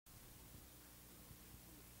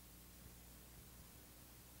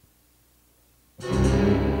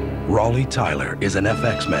Raleigh Tyler is an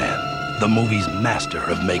FX man, the movie's master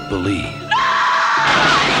of make-believe.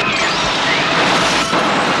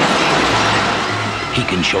 He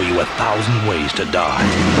can show you 1,000 ways to die.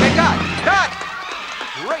 Hey, cut!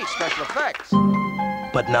 Great special effects.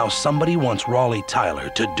 But now somebody wants Raleigh Tyler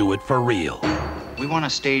to do it for real. We want to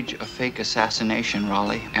stage a fake assassination,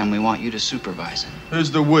 Raleigh, and we want you to supervise it.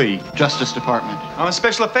 Who's the we? Justice Department. I'm a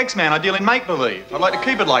special effects man. I deal in make-believe. I'd like to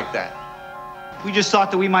keep it like that. We just thought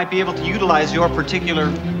that we might be able to utilize your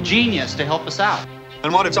particular genius to help us out.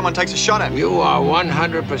 And what if someone takes a shot at me? You are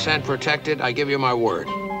 100% protected. I give you my word.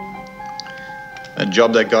 That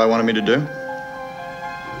job that guy wanted me to do?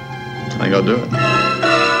 I think I'll do it.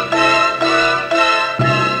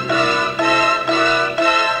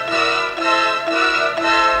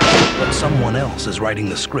 But someone else is writing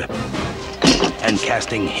the script and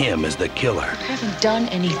casting him as the killer. I haven't done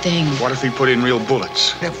anything. What if he put in real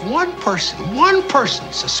bullets? If one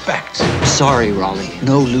person suspects. Sorry, Raleigh.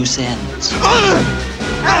 No loose ends.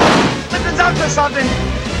 Listen up to something!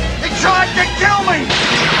 He tried to kill me!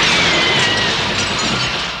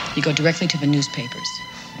 You go directly to the newspapers.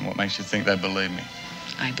 What makes you think they believe me?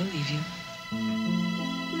 I believe you.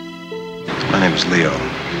 My name is Leo.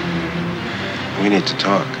 We need to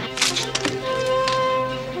talk.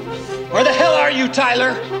 Where the hell are you,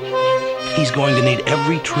 Tyler? He's going to need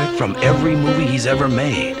every trick from every movie he's ever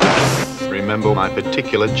made. Remember my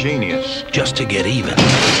particular genius. Just to get even.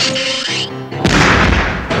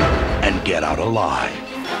 And get out alive.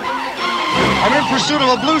 I'm in pursuit of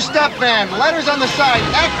a blue step van. Letters on the side.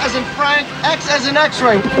 F as in Frank, X as in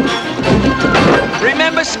X-ray.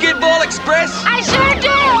 Remember Skidball Express? I sure do!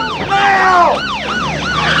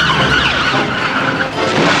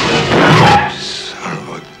 Son of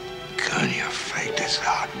a gun, you faked this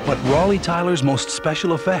out. But Raleigh Tyler's most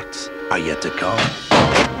special effects are yet to come.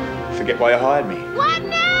 Forget why you hired me. What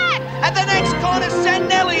next? At the next corner, send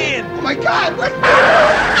Nellie in. Oh my God! What?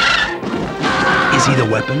 Is he the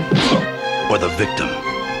weapon or the victim?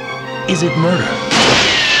 Is it murder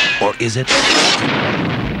or is it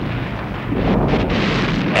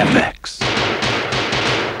FX?